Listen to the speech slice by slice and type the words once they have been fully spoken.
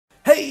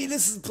Hey,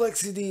 this is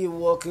Plexity and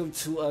welcome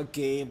to a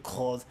game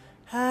called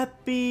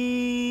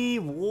Happy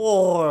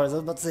Wars. I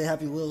was about to say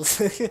Happy Wheels.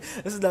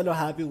 This is not no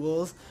Happy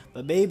Wheels,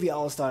 but maybe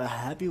I'll start a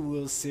Happy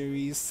Wheels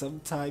series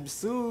sometime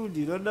soon.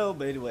 You don't know,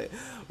 but anyway,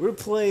 we're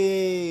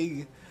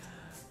playing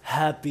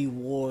Happy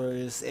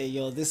Wars. And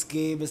yo, this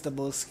game is the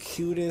most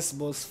cutest,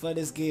 most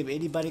funnest game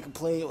anybody can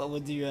play,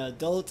 whether you're an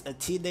adult, a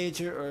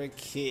teenager, or a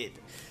kid.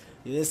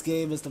 This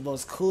game is the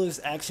most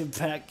coolest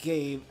action-packed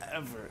game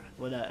ever.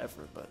 Well, not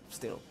ever, but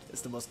still,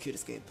 it's the most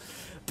cutest game.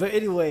 But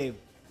anyway,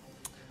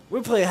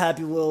 we're playing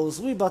Happy Wheels.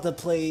 We're about to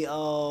play,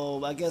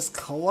 I guess,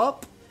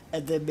 co-op,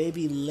 and then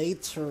maybe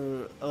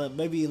later,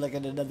 maybe like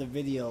in another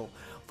video,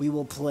 we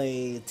will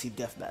play Team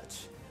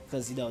Deathmatch.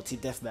 Because, you know, Team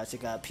Deathmatch,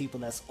 it got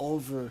people that's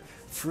over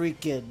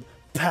freaking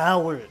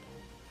powered.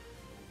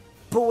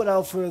 But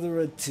without further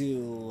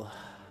ado,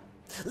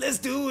 let's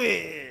do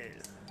it!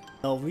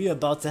 Now we're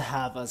about to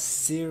have a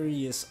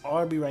serious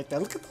army right there.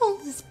 Look at all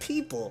these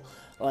people.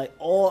 Like,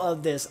 all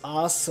of this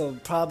awesome,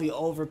 probably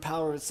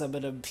overpowered some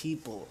of them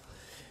people.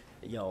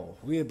 Yo,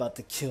 we're about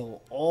to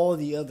kill all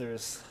the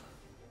others.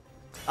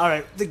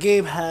 Alright, the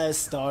game has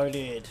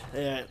started.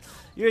 And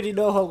you already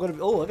know how I'm gonna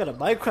be. Oh, I got a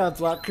Minecraft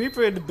block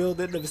creeper in the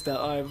building.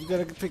 Alright, we're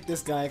gonna pick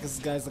this guy because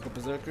this guy's like a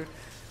berserker.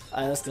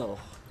 Alright, let's go.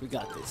 We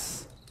got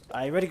this.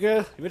 Alright, ready,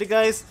 girl? You ready,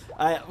 guys?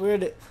 Alright, we're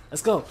in it.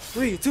 Let's go.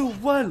 3, 2,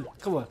 1.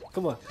 Come on,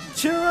 come on.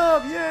 Cheer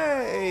up!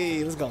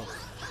 Yay! Let's go.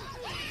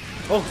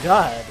 Oh,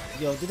 God.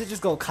 Yo, did it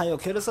just go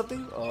Kaioken or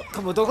something? Oh,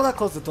 come on, don't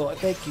close the door.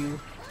 Thank you.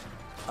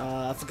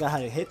 I forgot how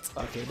to hit.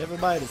 Okay, never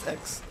mind. It's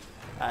X.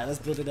 Alright, let's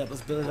build it up.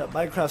 Let's build it up.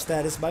 Minecraft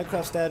status.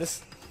 Minecraft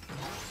status.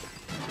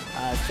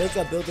 I think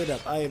I built it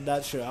up. I am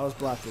not sure. I was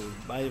blocking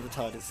my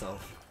retarded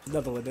self.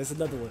 Another one. There's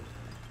another one.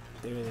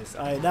 There it is.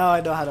 Alright, now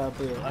I know how to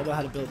build. I know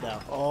how to build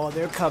now. Oh,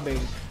 they're coming.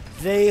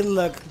 They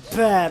look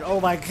bad.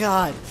 Oh my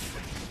god.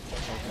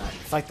 Oh god.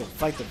 Fight them.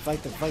 Fight them.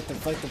 Fight them. Fight them.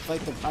 Fight them.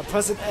 Fight them. I'm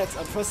pressing X.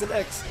 I'm pressing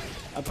X.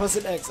 I'm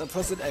pressing X. I'm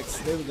pressing X.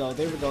 There we go.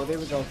 There we go. There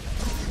we go.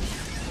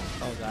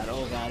 Oh god.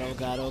 Oh god. Oh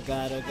god. Oh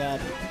god. Oh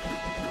god.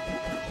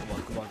 Come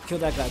on. Come on. Kill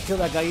that guy. Kill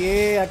that guy.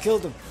 Yeah, I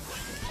killed him.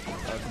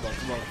 Oh, come on.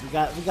 Come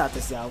on. We got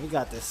this, y'all. We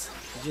got this.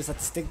 We just have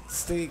to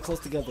stay close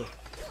together.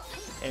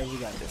 And we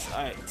got this.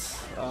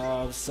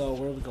 Alright. So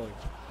where are we going?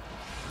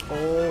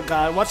 Oh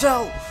god. Watch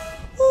out.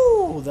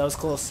 Woo, that was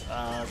close.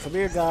 Come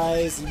here,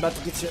 guys. You about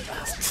to get your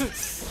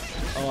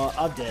ass. Oh,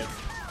 I'm dead.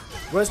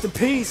 Rest in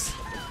peace.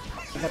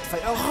 I got to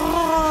fight.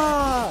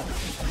 Oh,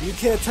 you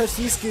can't touch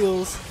these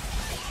skills.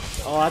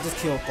 Oh, I just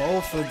killed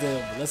both of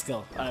them. Let's go.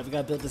 All right, we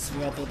gotta build this. We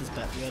gotta build this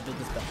back. We gotta build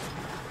this back.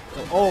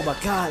 Oh my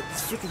God,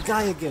 this freaking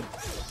guy again.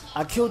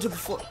 I killed you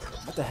before.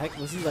 What the heck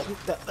was he like?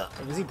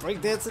 Was he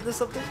breakdancing or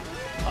something?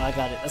 Oh, I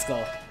got it. Let's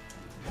go.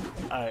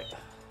 All right.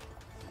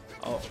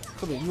 Oh,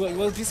 come here. You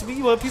want a piece of me?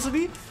 You want a piece of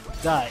me?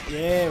 Die.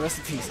 Yeah, rest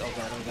in peace. Oh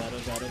god, oh god,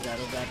 oh god, oh god,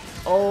 oh god.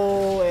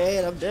 Oh,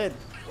 and I'm dead.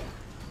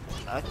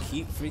 I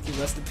keep freaking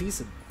rest in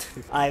peace.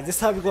 Alright, this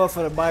time we're going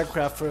for the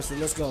Minecraft person.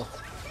 Let's go.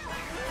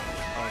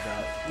 Oh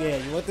god. Yeah,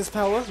 you want this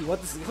power? You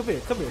want this? Come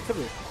here, come here, come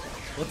here.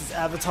 Want this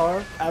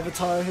avatar?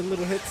 Avatar hit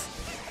little hits?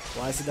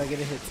 Why is he not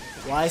getting hit?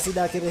 Why is he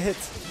not getting hit?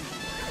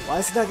 Why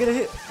is he not getting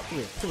hit? Come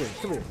here, come here,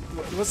 come here.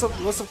 You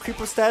want some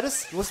creeper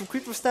status? You want some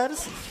creeper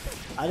status?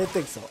 I didn't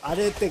think so. I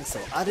didn't think so.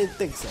 I didn't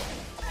think so.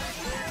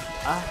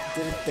 I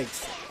didn't think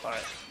so.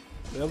 Alright.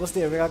 We're almost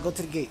there. We gotta go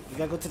to the gate. We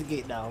gotta go to the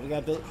gate now. We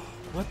gotta build.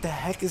 What the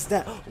heck is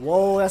that?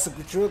 Whoa, that's a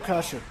drill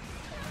crusher.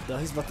 No,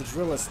 he's about to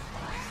drill us.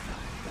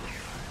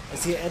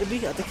 Is he an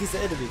enemy? I think he's the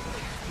enemy.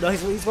 No,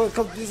 he's gonna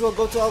come. He's gonna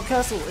go to our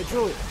castle and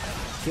drill it.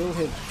 Kill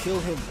him. Kill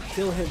him.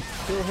 Kill him.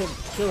 Kill him.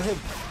 Kill him.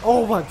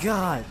 Oh my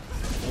god.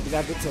 No, we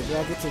gotta get to him. We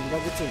gotta get to him. We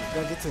gotta get to him. We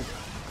gotta get to him.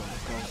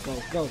 Go,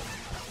 go, go.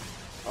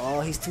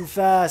 Oh, he's too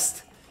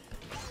fast.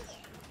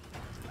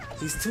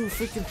 He's too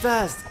freaking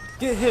fast.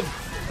 Get him.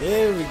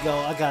 There we go.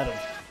 I got him.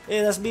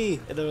 Hey, that's me.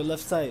 And the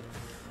left side.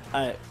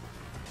 Alright.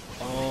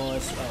 Oh,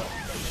 it's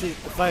shoot.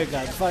 The fire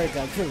guy. The fire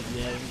guy. Kill him.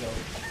 Yeah, there we go.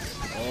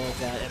 Oh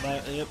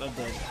god. Yep, I'm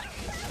dead.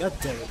 God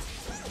damn it.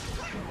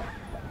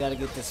 We gotta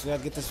get this. We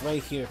gotta get this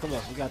right here. Come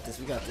on. We got this.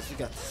 We got this. We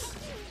got this.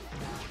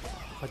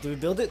 Oh, did we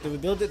build it? Did we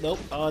build it? Nope.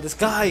 Oh, this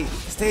guy.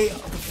 Stay the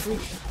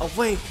freak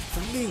away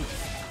from me.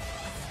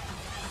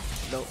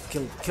 No,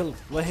 kill him. Kill him.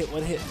 One hit.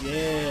 One hit.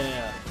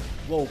 Yeah.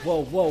 Whoa,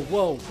 whoa, whoa,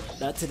 whoa.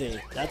 Not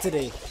today. Not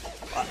today.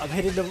 I'm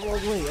heading the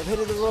wrong way. I'm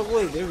heading the wrong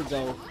way. There we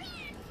go.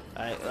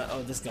 Alright.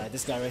 Oh, this guy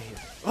right here.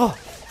 Oh,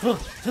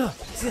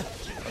 see ya.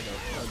 Oh no.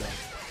 Oh no.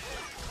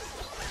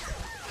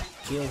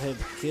 Kill him.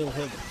 Kill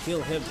him.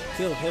 Kill him.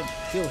 Kill him.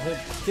 Kill him.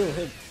 Kill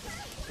him.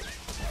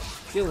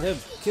 Kill him.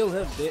 Kill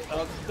him.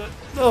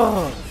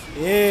 Oh,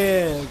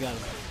 yeah. We got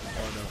him.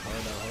 Oh no. Oh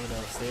no. Oh no.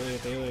 Stay away.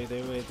 Stay away. Stay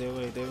away. Stay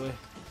away. Stay away.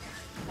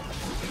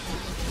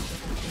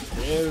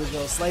 There we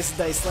go. Slice and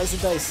dice. Slice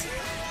and dice.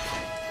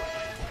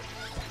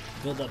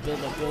 Build up. Build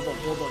up. Build up.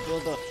 Build up.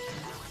 Build up.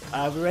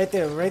 Alright, we're right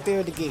there. We're right there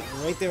at the gate.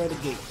 We're right there at the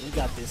gate. We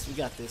got this. We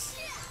got this.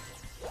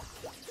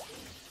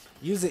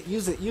 Use it.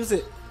 Use it. Use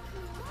it.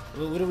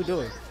 What are we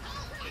doing?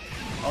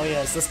 Oh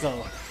yes. Let's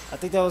go. I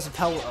think that was a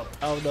power up.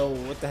 I don't know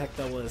what the heck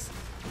that was.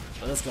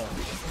 But let's go.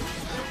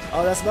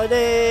 Oh, that's my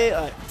name.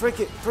 Alright, break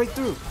it. Break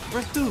through.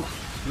 Break through.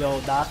 Yo,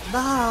 knock,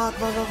 knock,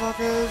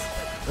 motherfuckers.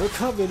 We're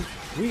coming.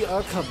 We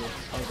are coming.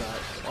 Oh, God.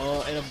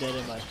 Oh, and I'm dead,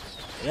 am I?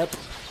 Yep.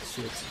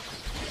 Shit.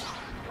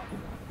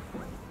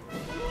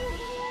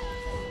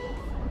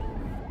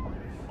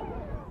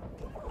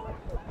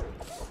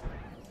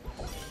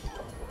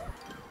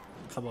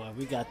 Come on,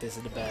 we got this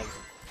in the bag.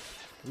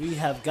 We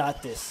have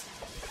got this.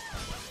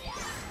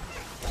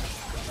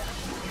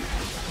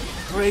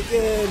 Break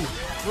in!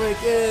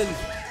 Break in!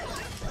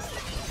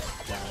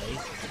 Die.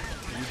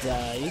 You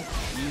die.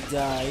 You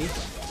die.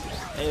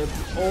 And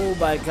oh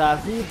my god,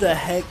 who the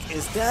heck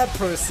is that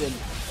person?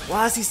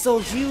 Why is he so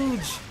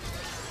huge?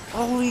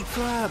 Holy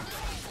crap!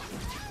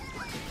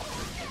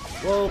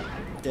 Well,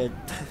 dead.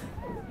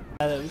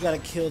 We gotta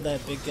kill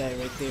that big guy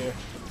right there.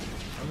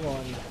 Come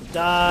on.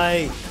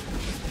 Die!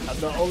 I'm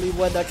the only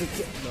one that can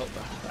kill. Nope.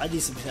 I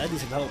need some help.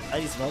 I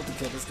need some help to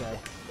kill this guy.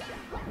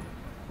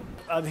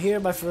 I'm here,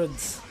 my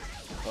friends.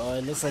 Oh,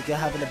 it looks like you're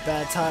having a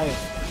bad time.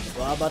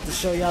 Well, I'm about to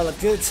show y'all a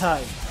good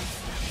time.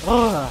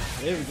 Oh,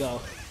 there we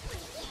go.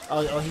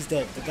 Oh, he's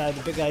dead.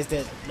 The big guy's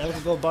dead. Now we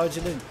can go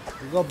barging in. We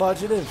can go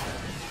barging in.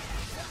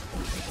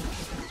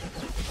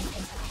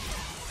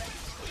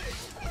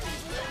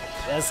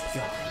 Let's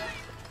go.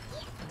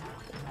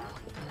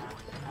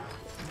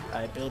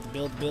 Alright, build.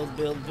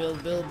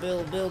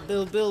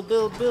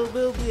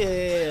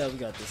 Yeah, we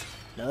got this.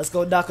 Now let's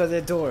go knock on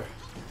that door.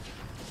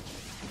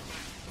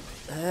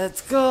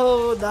 Let's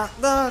go! Knock,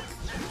 knock!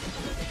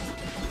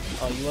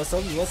 Oh, you want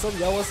some? You want some?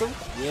 Y'all want some?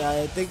 Yeah,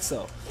 I think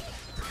so.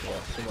 Yeah,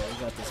 come on, we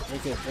got this.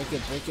 Break it.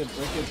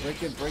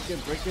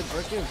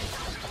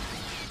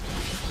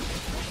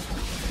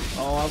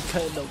 Oh, I'm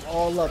cutting them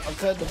all up.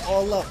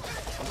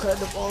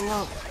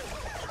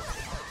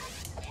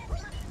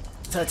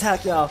 To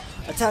attack, y'all.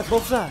 Attack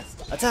both sides.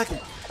 Attack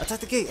him. Attack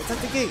the gate.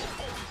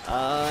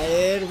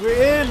 And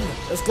we're in.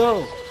 Let's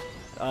go.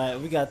 Alright,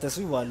 we got this.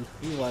 We won.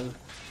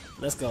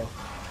 Let's go.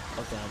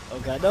 Oh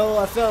god, no,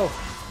 I fell.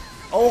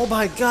 Oh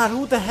my god,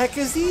 who the heck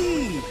is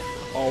he?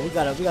 Oh, we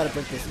gotta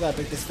break this. We gotta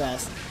break this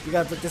fast.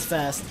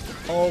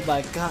 Oh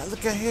my god,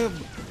 look at him.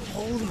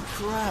 Holy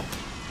crap.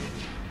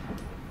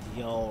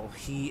 Yo,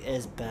 he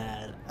is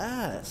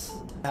badass.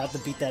 I have to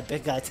beat that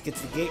big guy to get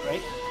to the gate,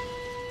 right?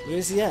 Where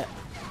is he at?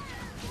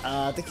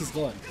 I think he's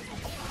going.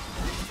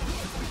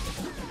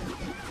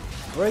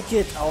 Break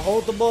it. I'll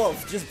hold them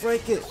off. Just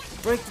break it.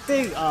 Break the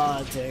thing.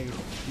 Ah, dang.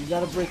 You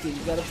gotta break it.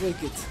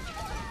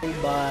 Oh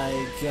my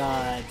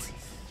god.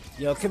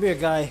 Yo, come here,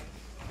 guy.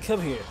 Come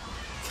here.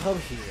 Oh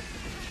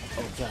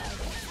god.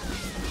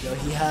 Yo,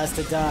 he has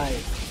to die.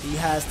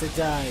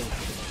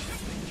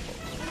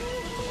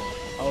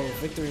 Oh,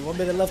 victory. 1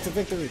 minute left to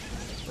victory.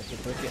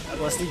 Break it. I'm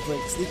gonna sneak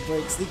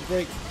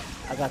break.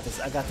 I got this.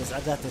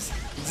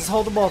 Just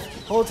hold him off.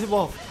 Hold him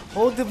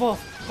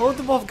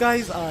off,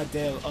 guys. Ah,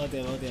 damn. Oh,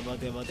 damn.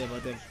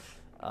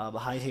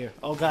 Hide here.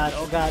 Oh god,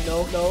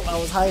 no. I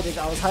was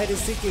hiding,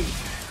 seeking.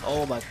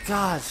 Oh my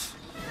gosh.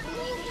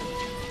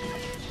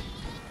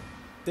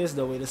 There's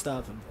no way to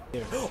stop him.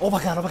 Here. Oh my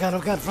god. Run.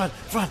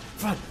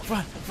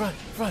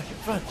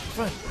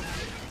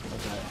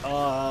 Okay.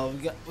 We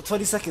got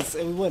 20 seconds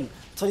and we win.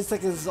 20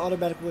 seconds is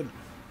automatic win.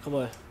 Come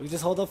on. We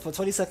just hold up for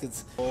 20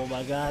 seconds. Oh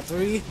my god.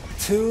 3,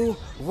 2,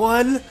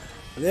 1.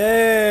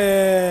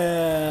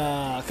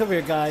 Yeah. Come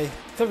here, guy.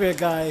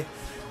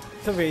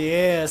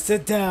 Yeah.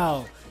 Sit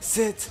down.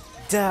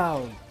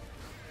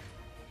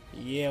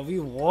 Yeah, we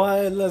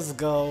won. Let's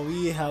go.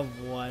 We have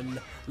won.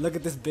 Look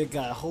at this big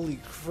guy. Holy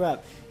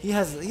crap. He's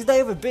not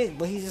even big,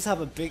 but he just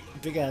have a big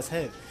ass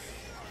head.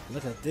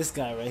 Look at this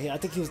guy right here. I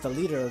think he was the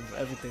leader of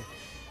everything.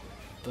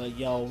 But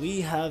yo,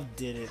 we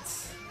did it.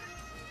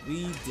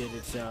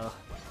 Y'all.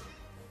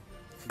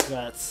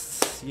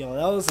 Congrats. Yo,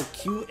 that was a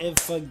cute and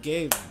fun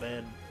game,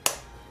 man.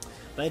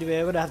 But anyway,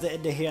 I'm gonna have to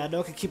end it here. I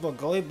know I can keep on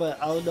going,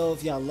 but I don't know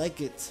if y'all like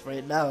it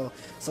right now.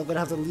 So I'm gonna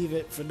have to leave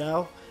it for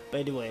now. But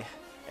anyway,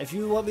 if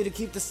you want me to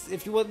keep this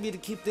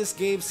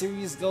game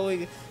series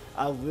going,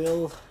 I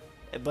will.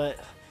 But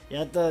you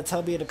have to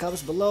tell me in the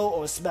comments below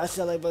or smash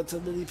that like button to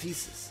a million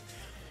pieces.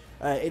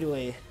 Alright,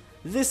 anyway,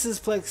 this is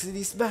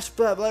Plexity. Smash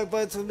that like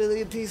button to a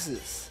million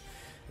pieces.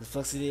 This is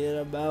Plexity and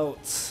I'm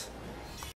out.